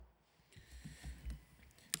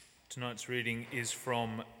Tonight's reading is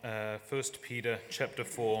from 1 Peter chapter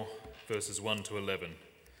 4, verses 1 to 11.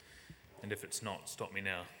 And if it's not, stop me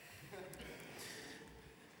now.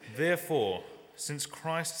 Therefore, since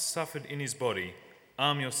Christ suffered in his body,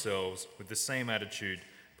 arm yourselves with the same attitude,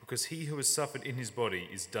 because he who has suffered in his body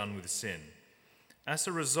is done with sin. As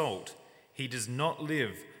a result, he does not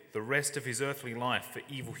live the rest of his earthly life for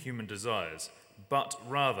evil human desires, but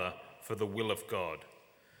rather for the will of God.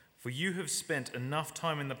 For you have spent enough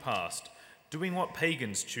time in the past doing what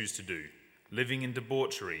pagans choose to do, living in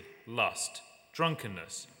debauchery, lust,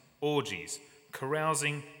 drunkenness, orgies,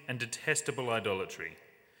 carousing, and detestable idolatry.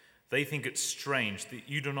 They think it strange that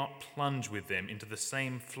you do not plunge with them into the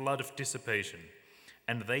same flood of dissipation,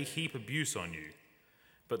 and they heap abuse on you.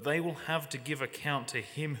 But they will have to give account to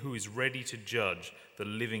him who is ready to judge the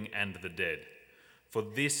living and the dead. For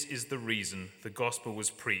this is the reason the gospel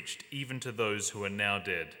was preached even to those who are now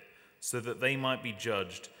dead, so that they might be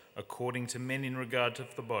judged according to men in regard to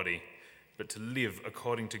the body, but to live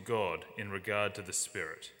according to God in regard to the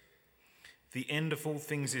Spirit. The end of all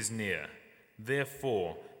things is near.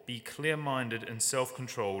 Therefore, be clear-minded and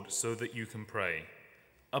self-controlled so that you can pray.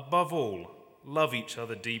 Above all, love each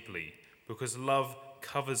other deeply, because love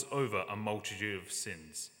covers over a multitude of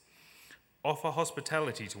sins. Offer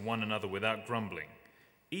hospitality to one another without grumbling.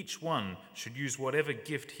 Each one should use whatever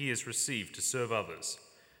gift he has received to serve others,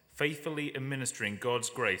 faithfully administering God's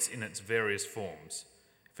grace in its various forms.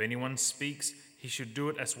 If anyone speaks, he should do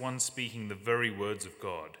it as one speaking the very words of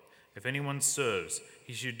God. If anyone serves,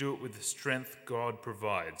 he should do it with the strength God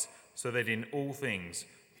provides, so that in all things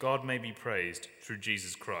God may be praised through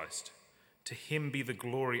Jesus Christ. To him be the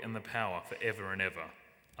glory and the power forever and ever.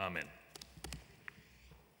 Amen.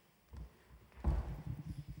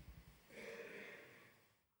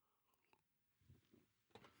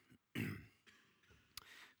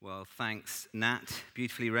 Well, thanks, Nat.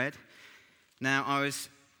 Beautifully read. Now, I was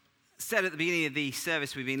said at the beginning of the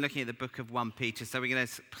service, we've been looking at the book of 1 Peter, so we're going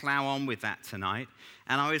to plow on with that tonight.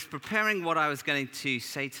 And I was preparing what I was going to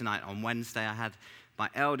say tonight on Wednesday. I had my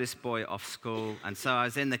eldest boy off school, and so I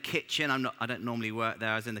was in the kitchen. I don't normally work there.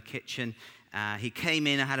 I was in the kitchen. He came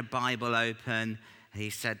in, I had a Bible open. He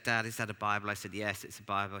said, "Dad, is that a Bible?" I said, "Yes, it's a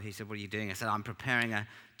Bible." He said, "What are you doing?" I said, "I'm preparing a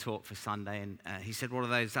talk for Sunday." And he said, "What are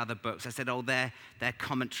those other books?" I said, "Oh, they're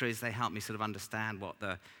commentaries. They help me sort of understand what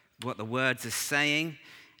the words are saying."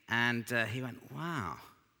 And he went, "Wow,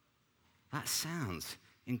 that sounds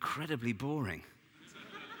incredibly boring."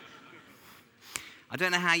 I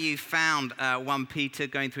don't know how you found 1 Peter,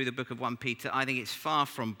 going through the book of 1 Peter. I think it's far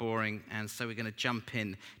from boring, and so we're going to jump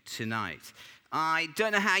in tonight. I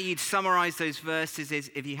don't know how you'd summarize those verses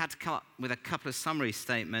if you had to come up with a couple of summary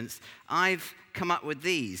statements. I've come up with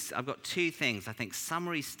these. I've got two things, I think,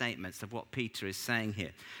 summary statements of what Peter is saying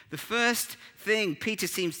here. The first thing Peter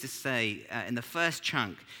seems to say in the first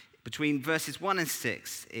chunk between verses 1 and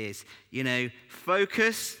 6 is,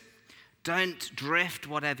 focus, don't drift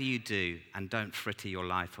whatever you do, and don't fritter your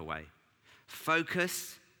life away.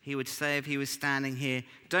 Focus, he would say if he was standing here,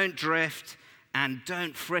 don't drift and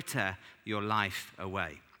don't fritter your life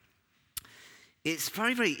away. It's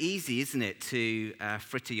very, very easy, isn't it, to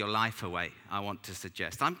fritter your life away, I want to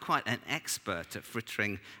suggest. I'm quite an expert at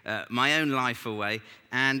frittering my own life away,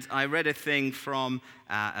 and I read a thing from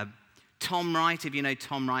Tom Wright, if you know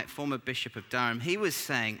Tom Wright, former Bishop of Durham. He was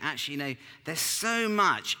saying, actually, there's so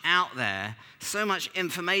much out there, so much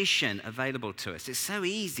information available to us. It's so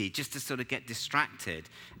easy just to sort of get distracted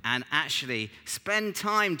and actually spend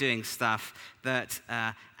time doing stuff that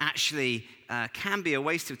actually can be a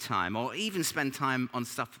waste of time, or even spend time on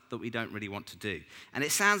stuff that we don't really want to do. And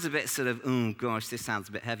it sounds a bit sort of, oh gosh, this sounds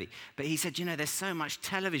a bit heavy. But he said, there's so much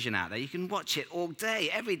television out there. You can watch it all day,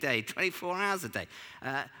 every day, 24 hours a day.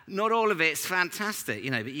 Not all of it's fantastic,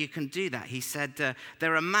 but you can do that. He said,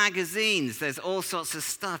 there are magazines, there's all sorts of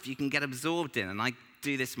stuff you can get absorbed in, and I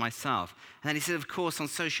do this myself. And then he said, of course, on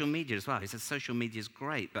social media as well. He said, social media is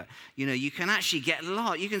great, but, you can actually get a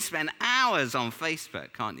lot. You can spend hours on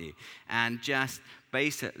Facebook, can't you? And just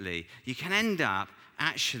basically, you can end up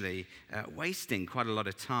actually wasting quite a lot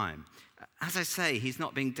of time. As I say, he's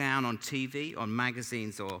not being down on TV, on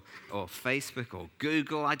magazines, or Facebook, or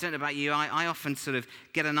Google. I don't know about you. I often sort of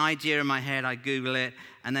get an idea in my head. I Google it,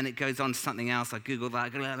 and then it goes on to something else. I Google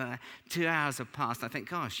that. 2 hours have passed. I think,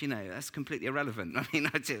 gosh, that's completely irrelevant.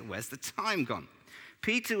 Where's the time gone?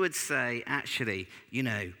 Peter would say, actually,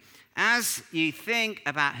 as you think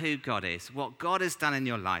about who God is, what God has done in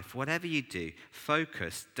your life, whatever you do,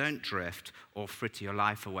 focus, don't drift or fritter your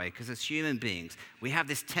life away. Because as human beings, we have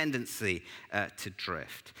this tendency to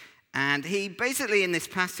drift. And he basically in this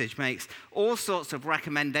passage makes all sorts of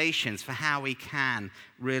recommendations for how we can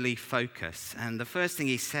really focus. And the first thing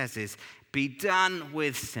he says is, be done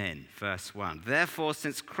with sin, verse 1. Therefore,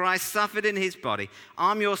 since Christ suffered in his body,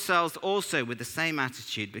 arm yourselves also with the same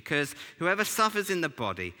attitude, because whoever suffers in the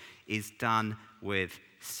body is done with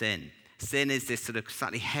sin. Sin is this sort of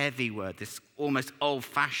slightly heavy word, this almost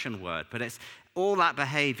old-fashioned word, but it's all that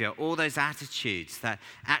behavior, all those attitudes that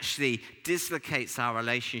actually dislocates our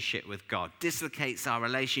relationship with God, dislocates our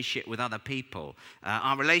relationship with other people,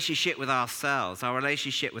 our relationship with ourselves, our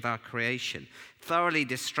relationship with our creation. Thoroughly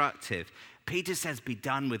destructive. Peter says, be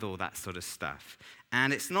done with all that sort of stuff.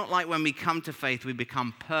 And it's not like when we come to faith, we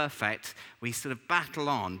become perfect, we sort of battle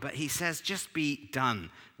on, but he says, just be done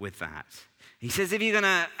with that. He says, if you're going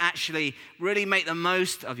to actually really make the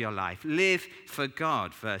most of your life, live for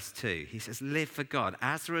God, verse 2. He says, live for God.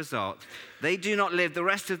 As a result, they do not live the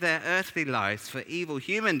rest of their earthly lives for evil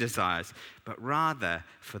human desires, but rather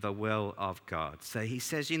for the will of God. So he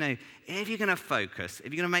says, if you're going to focus,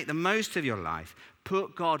 if you're going to make the most of your life,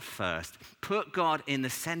 put God first. Put God in the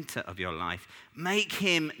center of your life. Make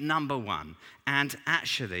him number one. And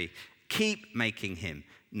actually, keep making him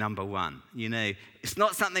number one. It's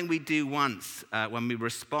not something we do once when we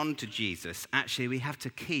respond to Jesus. Actually, we have to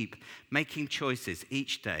keep making choices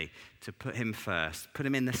each day to put him first, put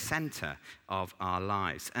him in the center of our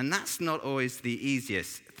lives. And that's not always the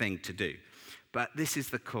easiest thing to do. But this is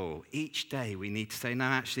the call. Each day we need to say, no,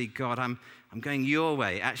 actually, God, I'm going your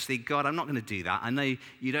way. Actually, God, I'm not going to do that. I know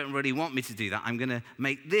you don't really want me to do that. I'm going to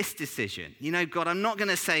make this decision. God, I'm not going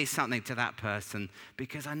to say something to that person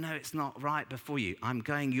because I know it's not right before you. I'm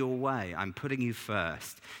going your way. I'm putting you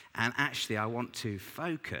first. And actually, I want to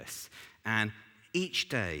focus and each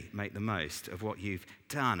day make the most of what you've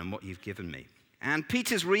done and what you've given me. And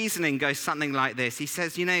Peter's reasoning goes something like this. He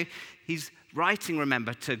says, he's writing,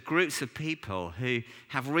 remember, to groups of people who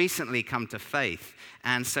have recently come to faith.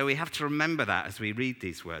 And so we have to remember that as we read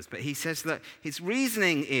these words. But he says that his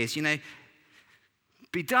reasoning is,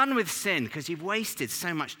 be done with sin because you've wasted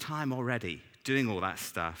so much time already doing all that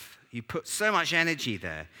stuff. You put so much energy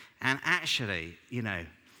there. And actually,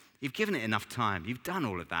 you've given it enough time. You've done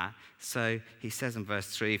all of that. So he says in verse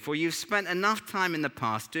 3, for you've spent enough time in the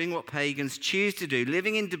past doing what pagans choose to do,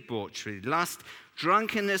 living in debauchery, lust,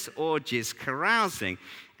 drunkenness, orgies, carousing,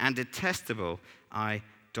 and detestable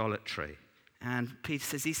idolatry. And Peter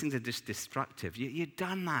says these things are just destructive. You've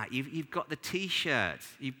done that. You've got the T-shirts.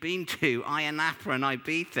 You've been to Ayia Napa and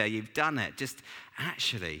Ibiza. You've done it. Just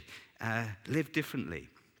actually live differently.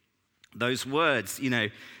 Those words,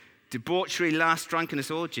 debauchery, lust,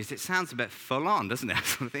 drunkenness, orgies. It sounds a bit full on, doesn't it?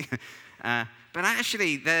 Sort of thing. But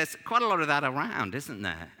actually, there's quite a lot of that around, isn't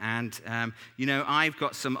there? And, I've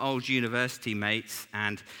got some old university mates,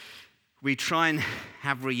 and we try and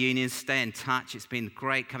have reunions, stay in touch. It's been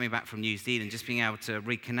great coming back from New Zealand, just being able to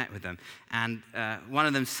reconnect with them. And one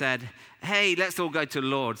of them said, hey, let's all go to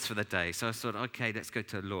Lord's for the day. So I thought, okay, let's go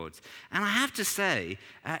to Lord's. And I have to say,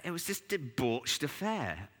 it was this debauched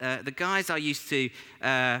affair. The guys I used to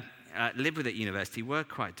live with at university were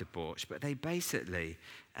quite debauched, but they basically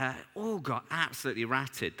all got absolutely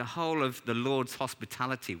ratted. The whole of the Lord's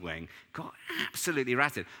hospitality wing got absolutely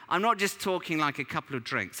ratted. I'm not just talking like a couple of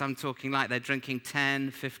drinks. I'm talking like they're drinking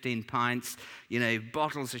 10, 15 pints,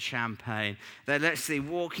 bottles of champagne. They're literally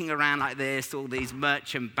walking around like this, all these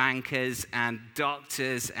merchant bankers and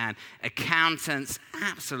doctors and accountants,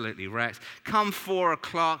 absolutely wrecked. Come 4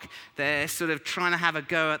 o'clock, they're sort of trying to have a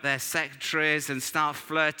go at their secretaries and start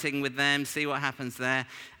flirting with them, see what happens there.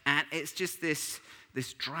 And it's just this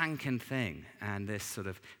drunken thing and this sort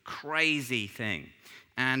of crazy thing.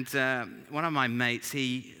 And one of my mates,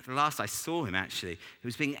 the last I saw him actually, he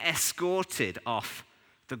was being escorted off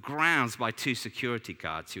the grounds by 2 security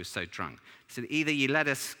guards. He was so drunk. He said, either you let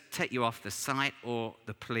us take you off the site or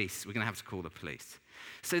the police. We're going to have to call the police.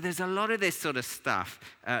 So there's a lot of this sort of stuff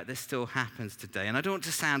that still happens today. And I don't want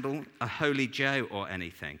to sound a holy Joe or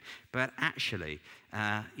anything, but actually,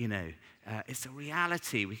 it's a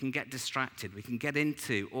reality. We can get distracted. We can get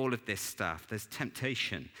into all of this stuff. There's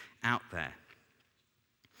temptation out there.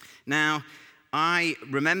 Now, I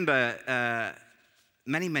remember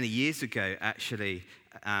many, many years ago, actually,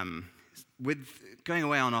 with going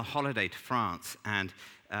away on a holiday to France, and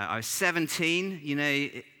I was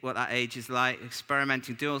 17, what that age is like,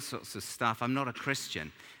 experimenting, doing all sorts of stuff. I'm not a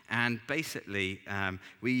Christian. And basically,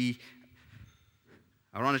 we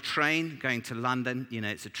are on a train going to London.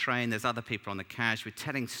 It's a train. There's other people on the couch. We're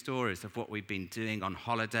telling stories of what we've been doing on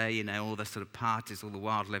holiday, all the sort of parties, all the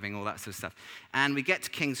wild living, all that sort of stuff. And we get to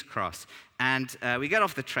King's Cross, and we get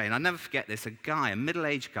off the train. I'll never forget this. A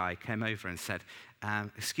middle-aged guy, came over and said,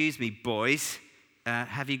 excuse me, boys,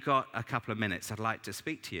 have you got a couple of minutes? I'd like to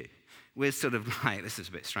speak to you. We're sort of like, this is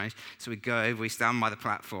a bit strange. So we go over, we stand by the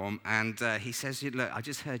platform, and he says, look, I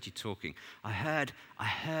just heard you talking. I heard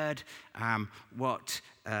what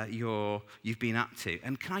you've been up to.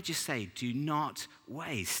 And can I just say, do not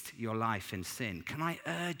waste your life in sin. Can I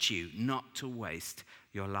urge you not to waste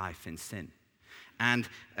your life in sin? And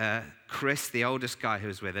Chris, the oldest guy who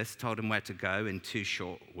was with us, told him where to go in 2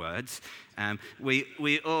 short words.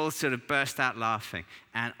 We all sort of burst out laughing,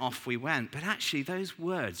 and off we went. But actually, those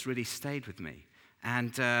words really stayed with me.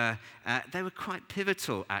 And they were quite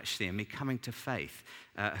pivotal, actually, in me coming to faith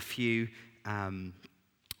a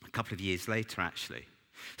couple of years later, actually.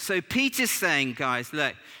 So Peter's saying, guys,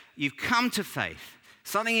 look, you've come to faith.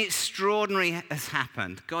 Something extraordinary has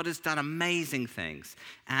happened. God has done amazing things.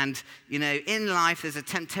 And, in life, there's a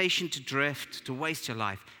temptation to drift, to waste your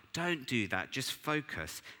life. Don't do that. Just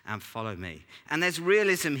focus and follow me. And there's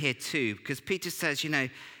realism here too, because Peter says,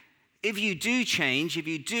 if you do change, if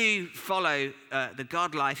you do follow the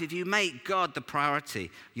God life, if you make God the priority,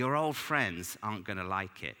 your old friends aren't going to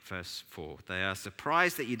like it. Verse 4, they are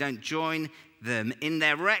surprised that you don't join them in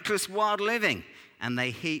their reckless, wild living, and they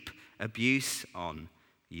heap abuse on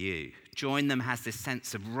you. Join them has this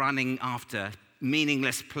sense of running after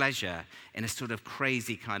meaningless pleasure in a sort of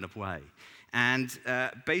crazy kind of way. And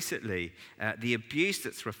basically, the abuse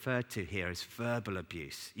that's referred to here is verbal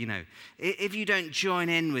abuse. If you don't join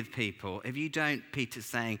in with people, if you don't, Peter's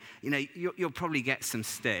saying, you'll probably get some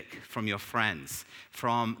stick from your friends,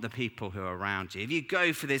 from the people who are around you. If you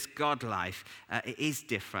go for this God life, it is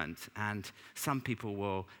different, and some people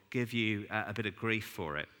will give you a bit of grief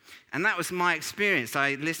for it. And that was my experience.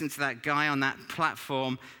 I listened to that guy on that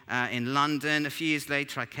platform in London. A few years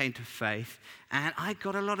later, I came to faith. And I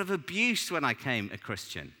got a lot of abuse when I came a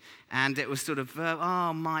Christian. And it was sort of,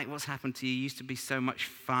 oh, Mike, what's happened to you? You used to be so much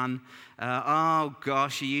fun. Oh,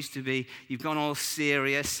 gosh, you've gone all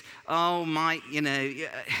serious. Oh, Mike,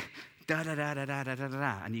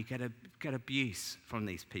 da-da-da-da-da-da-da-da. And you get abuse from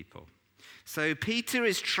these people. So Peter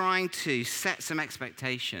is trying to set some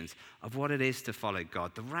expectations of what it is to follow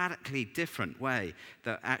God, the radically different way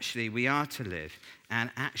that actually we are to live, and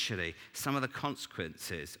actually some of the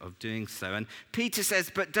consequences of doing so. And Peter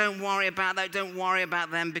says, but don't worry about that, don't worry about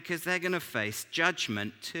them, because they're going to face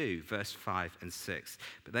judgment too, verse 5 and 6.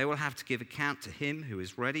 But they will have to give account to him who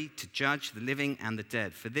is ready to judge the living and the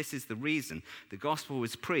dead. For this is the reason the gospel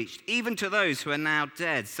was preached, even to those who are now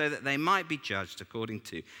dead, so that they might be judged according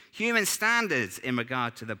to human standards in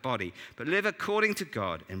regard to the body, but live according to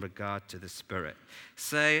God in regard to the spirit.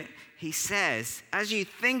 So he says, as you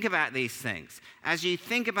think about these things, as you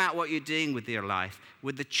think about what you're doing with your life,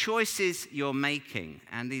 with the choices you're making,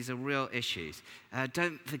 and these are real issues,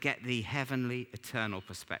 don't forget the heavenly, eternal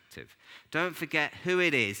perspective. Don't forget who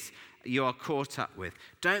it is you're caught up with.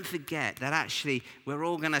 Don't forget that actually we're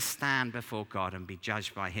all going to stand before God and be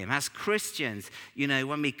judged by him. As Christians,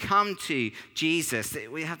 when we come to Jesus,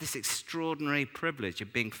 we have this extraordinary privilege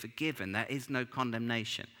of being forgiven. There is no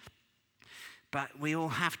condemnation. But we all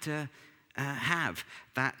have to have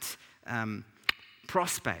that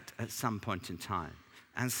prospect at some point in time.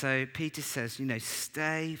 And so Peter says,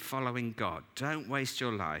 stay following God. Don't waste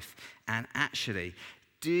your life. And actually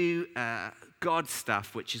do God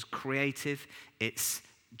stuff which is creative, it's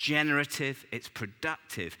generative, it's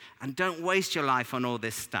productive. And don't waste your life on all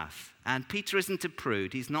this stuff. And Peter isn't a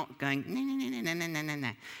prude. He's not going,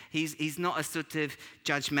 no. He's not a sort of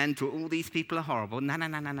judgmental, all these people are horrible.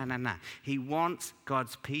 No. He wants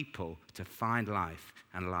God's people to find life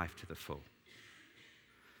and life to the full.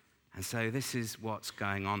 And so this is what's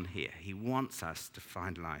going on here. He wants us to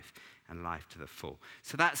find life and life to the full.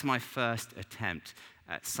 So that's my first attempt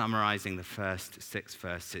at summarizing the first 6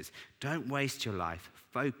 verses. Don't waste your life.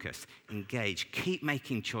 Focus, engage, keep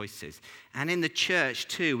making choices. And in the church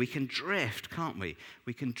too, we can drift, can't we?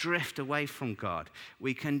 We can drift away from God.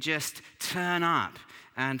 We can just turn up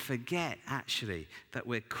and forget actually that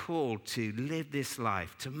we're called to live this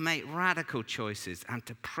life, to make radical choices and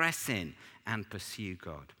to press in and pursue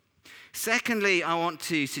God. Secondly, I want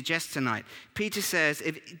to suggest tonight, Peter says,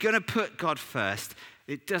 if you're going to put God first,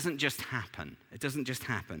 it doesn't just happen. It doesn't just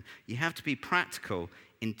happen. You have to be practical,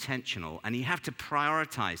 intentional, and you have to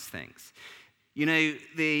prioritize things.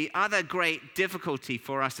 The other great difficulty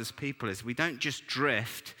for us as people is we don't just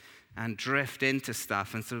drift into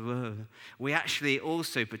stuff and sort of, we actually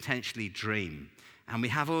also potentially dream. And we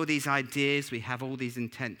have all these ideas, we have all these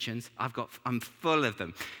intentions. I'm full of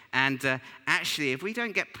them. And actually, if we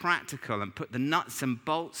don't get practical and put the nuts and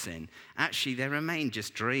bolts in, actually they remain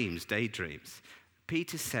just dreams, daydreams.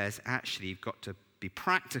 Peter says, actually, you've got to be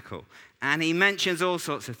practical. And he mentions all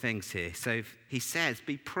sorts of things here. So he says,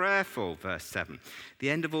 be prayerful, verse 7.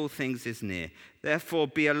 The end of all things is near. Therefore,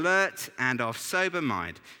 be alert and of sober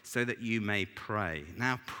mind so that you may pray.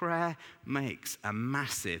 Now, prayer makes a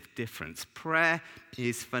massive difference. Prayer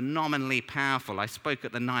is phenomenally powerful. I spoke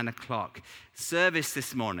at the 9 o'clock service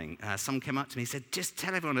this morning. Someone came up to me and said, just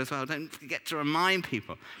tell everyone as well, don't forget to remind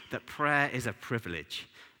people that prayer is a privilege.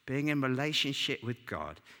 Being in relationship with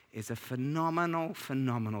God is a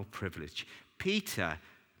phenomenal privilege. Peter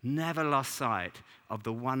never lost sight of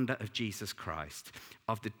the wonder of Jesus Christ,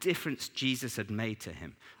 of the difference Jesus had made to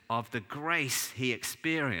him, of the grace he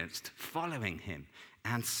experienced following him.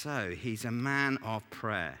 And so he's a man of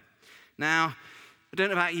prayer. Now, I don't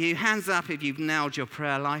know about you, hands up if you've nailed your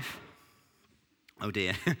prayer life. Oh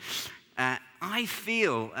dear. I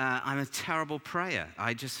feel I'm a terrible prayer.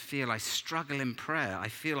 I just feel I struggle in prayer. I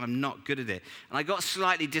feel I'm not good at it. And I got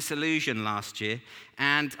slightly disillusioned last year,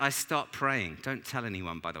 and I stopped praying. Don't tell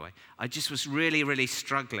anyone, by the way. I just was really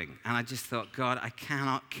struggling. And I just thought, God, I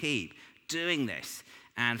cannot keep doing this.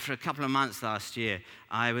 And for a couple of months last year,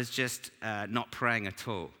 I was just not praying at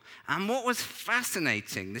all. And what was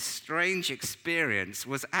fascinating, this strange experience,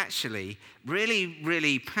 was actually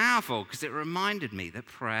really powerful because it reminded me that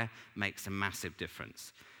prayer makes a massive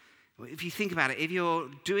difference. If you think about it, if you're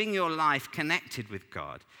doing your life connected with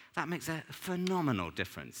God, that makes a phenomenal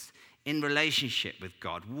difference in relationship with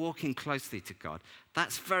God, walking closely to God.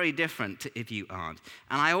 That's very different to if you aren't.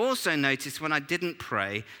 And I also noticed when I didn't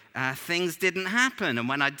pray, things didn't happen. And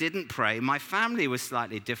when I didn't pray, my family was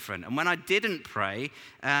slightly different. And when I didn't pray,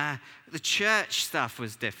 the church stuff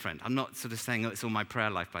was different. I'm not sort of saying it's all my prayer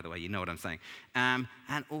life, by the way. You know what I'm saying. And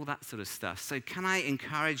all that sort of stuff. So can I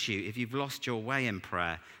encourage you, if you've lost your way in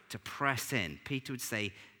prayer, to press in? Peter would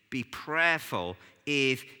say, be prayerful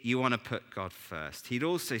if you want to put God first. He'd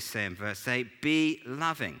also say in verse 8, be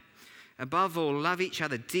loving. Above all, love each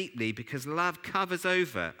other deeply because love covers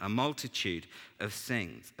over a multitude of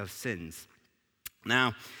sins.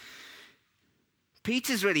 Now,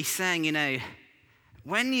 Peter's really saying,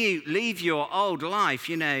 when you leave your old life,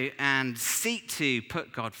 and seek to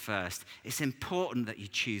put God first, it's important that you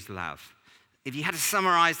choose love. If you had to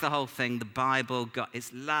summarize the whole thing, the Bible, God,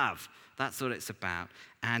 it's love. That's what it's about.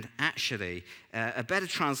 And actually, a better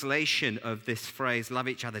translation of this phrase, love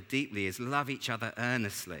each other deeply, is love each other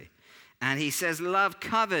earnestly. And he says, love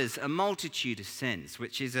covers a multitude of sins,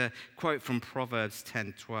 which is a quote from Proverbs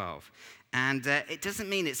 10:12. And it doesn't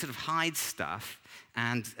mean it sort of hides stuff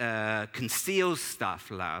and conceals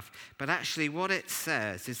stuff, love. But actually what it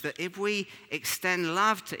says is that if we extend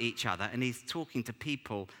love to each other, and he's talking to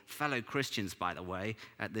people, fellow Christians, by the way,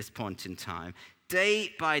 at this point in time,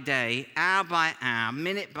 day by day, hour by hour,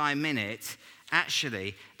 minute by minute,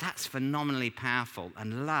 actually, that's phenomenally powerful.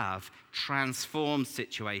 And love transforms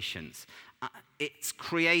situations. It's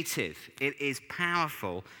creative, it is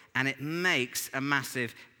powerful, and it makes a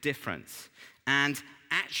massive difference. And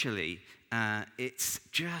actually, it's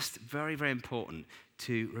just very important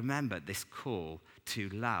to remember this call to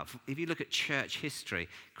love. If you look at church history,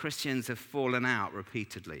 Christians have fallen out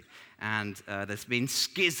repeatedly, and there's been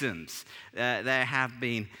schisms. There have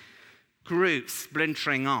been groups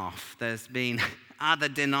splintering off. There's been other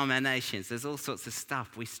denominations. There's all sorts of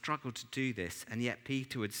stuff. We struggle to do this, and yet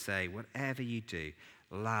Peter would say, whatever you do,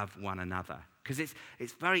 love one another. Because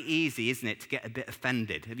it's very easy, isn't it, to get a bit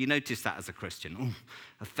offended. Have you noticed that as a Christian? Ooh,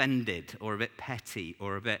 offended, or a bit petty,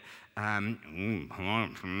 or a bit,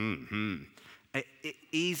 It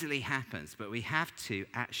easily happens, but we have to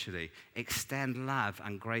actually extend love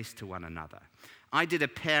and grace to one another. I did a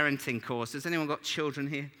parenting course. Has anyone got children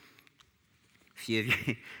here? A few of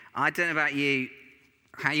you. I don't know about you,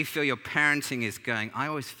 how you feel your parenting is going. I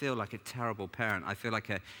always feel like a terrible parent.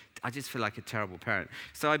 I just feel like a terrible parent.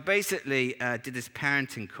 So I basically did this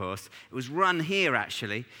parenting course. It was run here,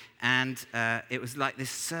 actually, and it was like this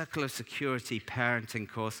circle of security parenting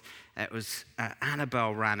course. It was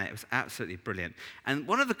Annabelle ran it. It was absolutely brilliant. And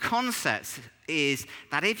one of the concepts is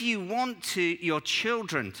that if you want your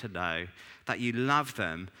children to know that you love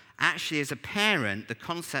them, actually, as a parent, the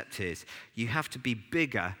concept is you have to be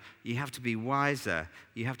bigger, you have to be wiser,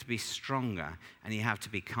 you have to be stronger, and you have to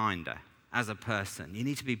be kinder as a person. You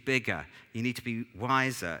need to be bigger, you need to be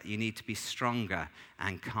wiser, you need to be stronger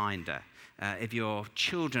and kinder. If your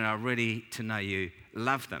children are really to know you,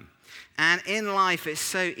 love them. And in life, it's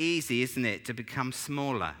so easy, isn't it, to become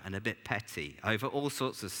smaller and a bit petty over all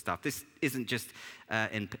sorts of stuff. This isn't just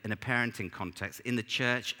in a parenting context. In the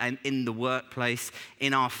church and in the workplace,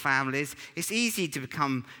 in our families, it's easy to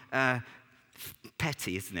become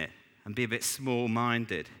petty, isn't it, and be a bit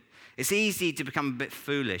small-minded. It's easy to become a bit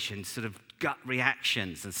foolish and sort of gut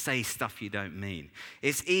reactions and say stuff you don't mean.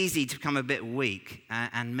 It's easy to become a bit weak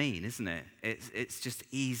and mean, isn't it? It's just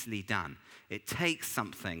easily done. It takes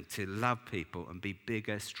something to love people and be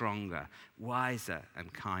bigger, stronger, wiser,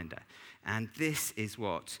 and kinder. And this is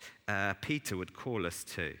what Peter would call us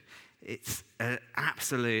to. It's an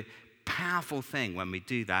absolute powerful thing when we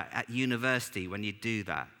do that at university, when you do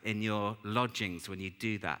that in your lodgings, when you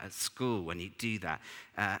do that at school, when you do that.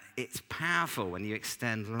 It's powerful when you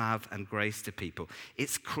extend love and grace to people.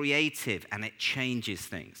 It's creative and it changes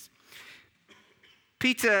things.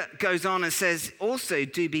 Peter goes on and says, also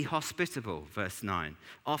do be hospitable, verse 9.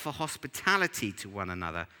 Offer hospitality to one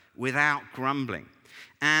another without grumbling.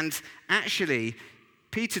 And actually,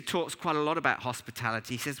 Peter talks quite a lot about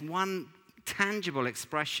hospitality. He says one tangible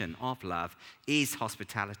expression of love is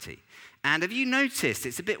hospitality. And have you noticed,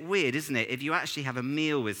 it's a bit weird, isn't it? If you actually have a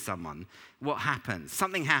meal with someone, what happens?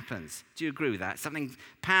 Something happens. Do you agree with that? Something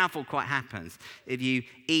powerful quite happens. If you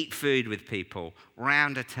eat food with people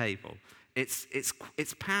round a table, it's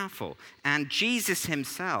powerful. And Jesus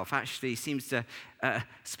himself actually seems to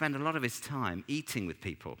spend a lot of his time eating with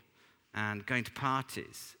people and going to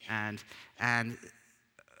parties and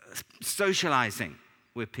socializing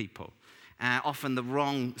with people. Often the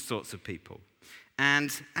wrong sorts of people. And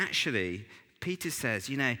actually, Peter says,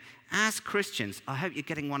 as Christians, I hope you're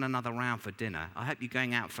getting one another round for dinner. I hope you're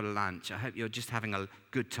going out for lunch. I hope you're just having a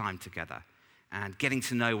good time together and getting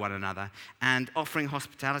to know one another and offering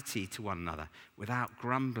hospitality to one another without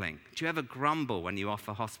grumbling. Do you ever grumble when you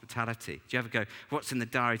offer hospitality? Do you ever go, what's in the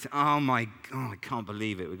diary? Oh my God, I can't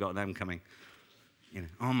believe it. We've got them coming.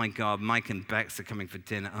 Oh my God, Mike and Bex are coming for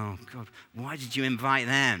dinner. Oh God, why did you invite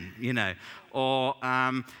them? Or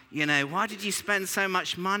why did you spend so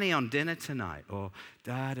much money on dinner tonight? Or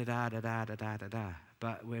da da da da da da da da da.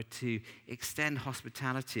 But we're to extend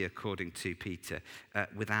hospitality, according to Peter,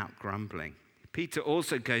 without grumbling. Peter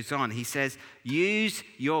also goes on. He says, use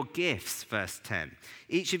your gifts, verse 10.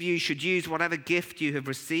 Each of you should use whatever gift you have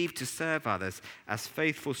received to serve others as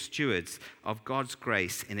faithful stewards of God's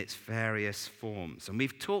grace in its various forms. And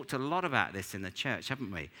we've talked a lot about this in the church,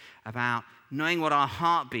 haven't we? About knowing what our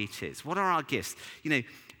heartbeat is. What are our gifts?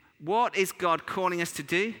 What is God calling us to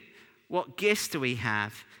do? What gifts do we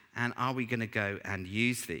have? And are we going to go and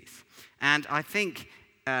use these? And I think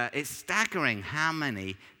it's staggering how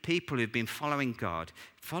many people who've been following God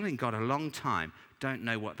a long time, don't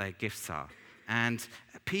know what their gifts are. And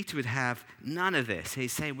Peter would have none of this. He'd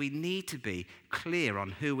say we need to be clear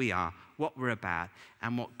on who we are, what we're about,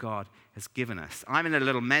 and what God has given us. I'm in a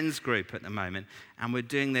little men's group at the moment, and we're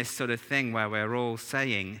doing this sort of thing where we're all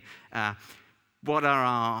saying, what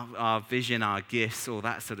are our vision, our gifts, all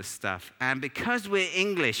that sort of stuff. And because we're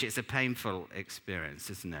English, it's a painful experience,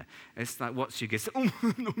 isn't it? It's like, what's your gifts? Oh,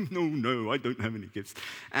 no, I don't have any gifts.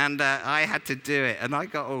 And I had to do it, and I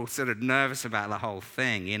got all sort of nervous about the whole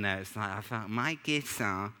thing, It's like, I felt, my gifts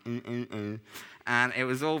are, And it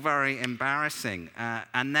was all very embarrassing,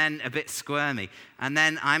 and then a bit squirmy. And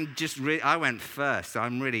then I went first, so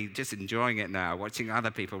I'm really just enjoying it now, watching other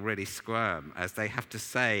people really squirm as they have to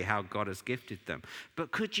say how God has gifted them.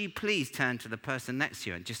 But could you please turn to the person next to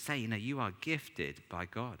you and just say, you are gifted by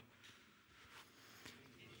God.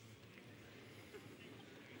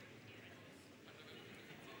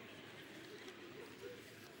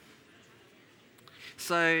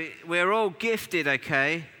 So we're all gifted,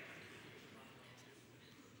 okay?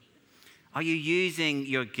 Are you using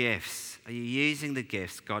your gifts? Are you using the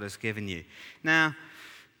gifts God has given you? Now,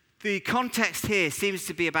 the context here seems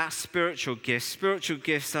to be about spiritual gifts. Spiritual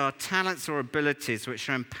gifts are talents or abilities which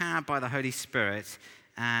are empowered by the Holy Spirit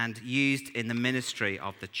and used in the ministry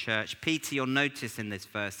of the church. Peter, you'll notice in this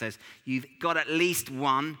verse, says you've got at least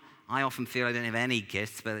one. I often feel I don't have any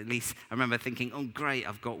gifts, but at least I remember thinking, oh, great,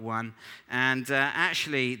 I've got one. And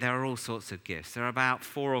actually, there are all sorts of gifts. There are about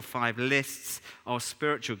 4 or 5 lists of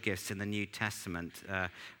spiritual gifts in the New Testament.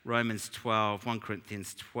 Romans 12, 1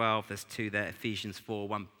 Corinthians 12, there's 2 there, Ephesians 4,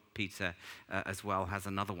 1 Peter as well has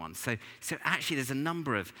another one. So actually there's a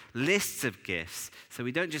number of lists of gifts. So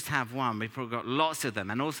we don't just have one, we've probably got lots of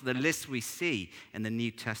them. And also the lists we see in the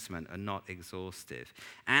New Testament are not exhaustive.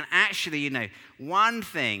 And actually, one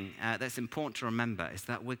thing that's important to remember is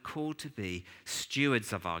that we're called to be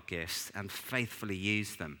stewards of our gifts and faithfully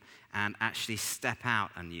use them and actually step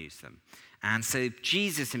out and use them. And so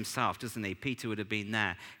Jesus himself, doesn't he? Peter would have been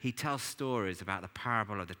there. He tells stories about the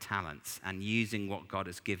parable of the talents and using what God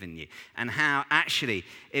has given you. And how actually,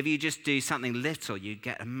 if you just do something little, you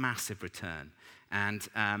get a massive return. And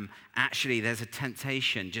actually, there's a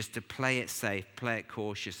temptation just to play it safe, play it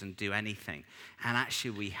cautious, and do anything. And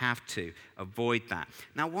actually, we have to avoid that.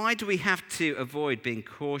 Now, why do we have to avoid being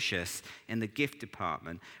cautious in the gift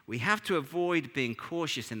department? We have to avoid being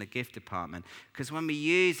cautious in the gift department because when we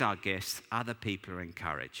use our gifts, other people are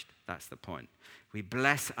encouraged. That's the point. We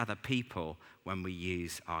bless other people when we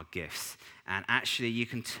use our gifts. And actually, you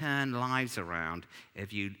can turn lives around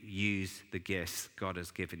if you use the gifts God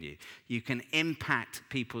has given you. You can impact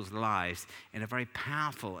people's lives in a very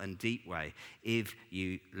powerful and deep way if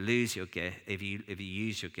you lose your gift, if you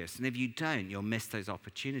use your gifts. And if you don't, you'll miss those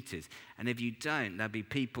opportunities. And if you don't, there'll be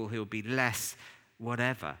people who will be less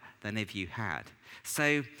whatever than if you had.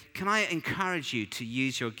 So can I encourage you to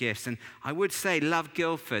use your gifts? And I would say Love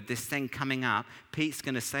Guildford, this thing coming up, Pete's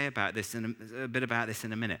going to say about this a bit about this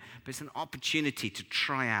in a minute, but it's an opportunity to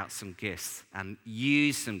try out some gifts and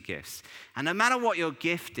use some gifts. And no matter what your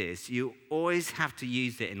gift is, you always have to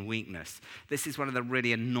use it in weakness. This is one of the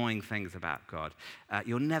really annoying things about God.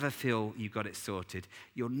 You'll never feel you got it sorted.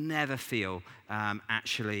 You'll never feel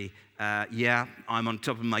yeah, I'm on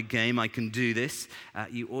top of my game, I can do this.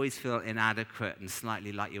 You always feel inadequate and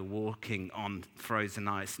slightly like you're walking on frozen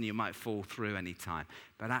ice and you might fall through any time.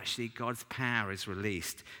 But actually, God's power is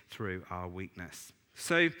released through our weakness.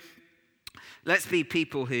 So let's be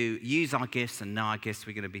people who use our gifts and know our gifts.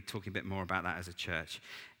 We're going to be talking a bit more about that as a church.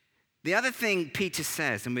 The other thing Peter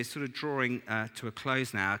says, and we're sort of drawing to a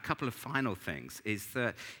close now, a couple of final things, is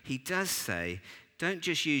that he does say, don't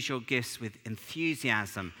just use your gifts with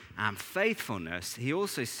enthusiasm and faithfulness. He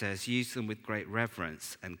also says, use them with great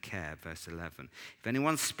reverence and care, verse 11. If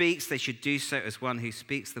anyone speaks, they should do so as one who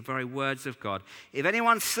speaks the very words of God. If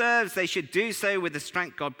anyone serves, they should do so with the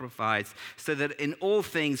strength God provides, so that in all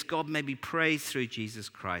things God may be praised through Jesus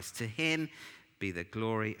Christ. To him be the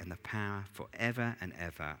glory and the power forever and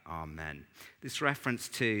ever. Amen. This reference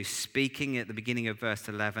to speaking at the beginning of verse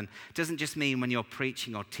 11 doesn't just mean when you're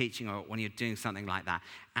preaching or teaching or when you're doing something like that.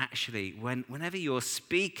 Actually, whenever you're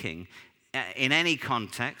speaking in any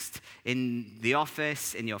context, in the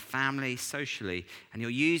office, in your family, socially, and you're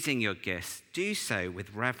using your gifts, do so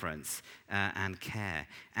with reverence and care.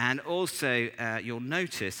 And also, you'll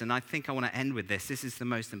notice, and I think I want to end with this, this is the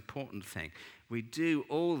most important thing. We do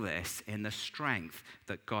all this in the strength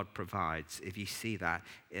that God provides, if you see that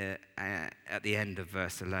at the end of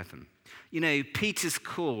verse 11. You know, Peter's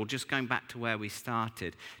call, just going back to where we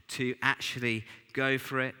started, to actually go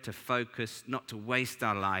for it, to focus, not to waste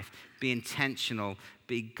our life, be intentional,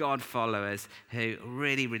 be God followers who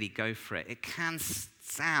really, really go for it. It can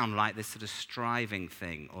sound like this sort of striving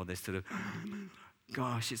thing or this sort of,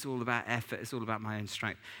 gosh, it's all about effort, it's all about my own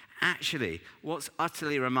strength. Actually, what's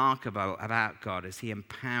utterly remarkable about God is he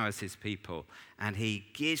empowers his people and he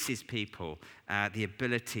gives his people the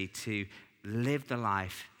ability to live the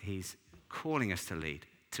life he's calling us to lead,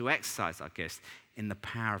 to exercise our gifts in the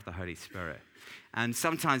power of the Holy Spirit. And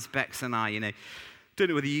sometimes Bex and I, don't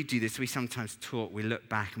know whether you do this, we sometimes talk, we look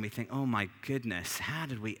back and we think, oh my goodness, how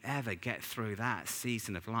did we ever get through that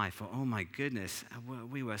season of life? Or, oh my goodness,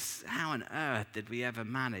 how on earth did we ever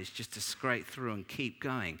manage just to scrape through and keep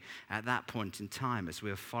going at that point in time as we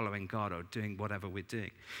were following God or doing whatever we're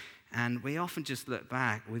doing? And we often just look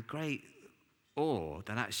back with great awe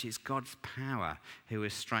that actually it's God's power who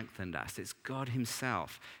has strengthened us. It's God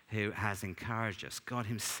himself who has encouraged us, God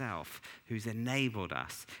himself who's enabled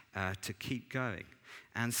us to keep going.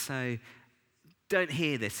 And so don't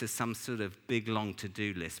hear this as some sort of big, long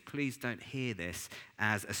to-do list. Please don't hear this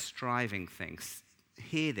as a striving thing.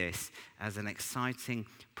 Hear this as an exciting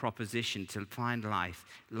proposition to find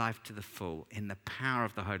life to the full in the power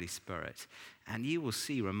of the Holy Spirit. And you will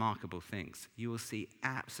see remarkable things. You will see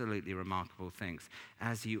absolutely remarkable things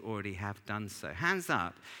as you already have done so. Hands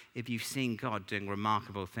up if you've seen God doing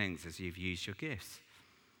remarkable things as you've used your gifts.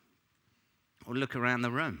 Or look around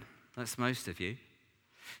the room. That's most of you.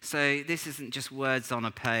 So this isn't just words on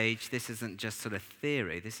a page. This isn't just sort of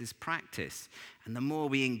theory. This is practice. And the more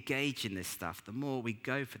we engage in this stuff, the more we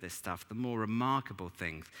go for this stuff, the more remarkable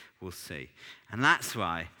things we'll see. And that's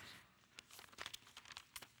why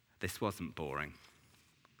this wasn't boring.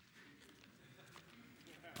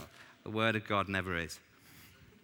 The Word of God never is.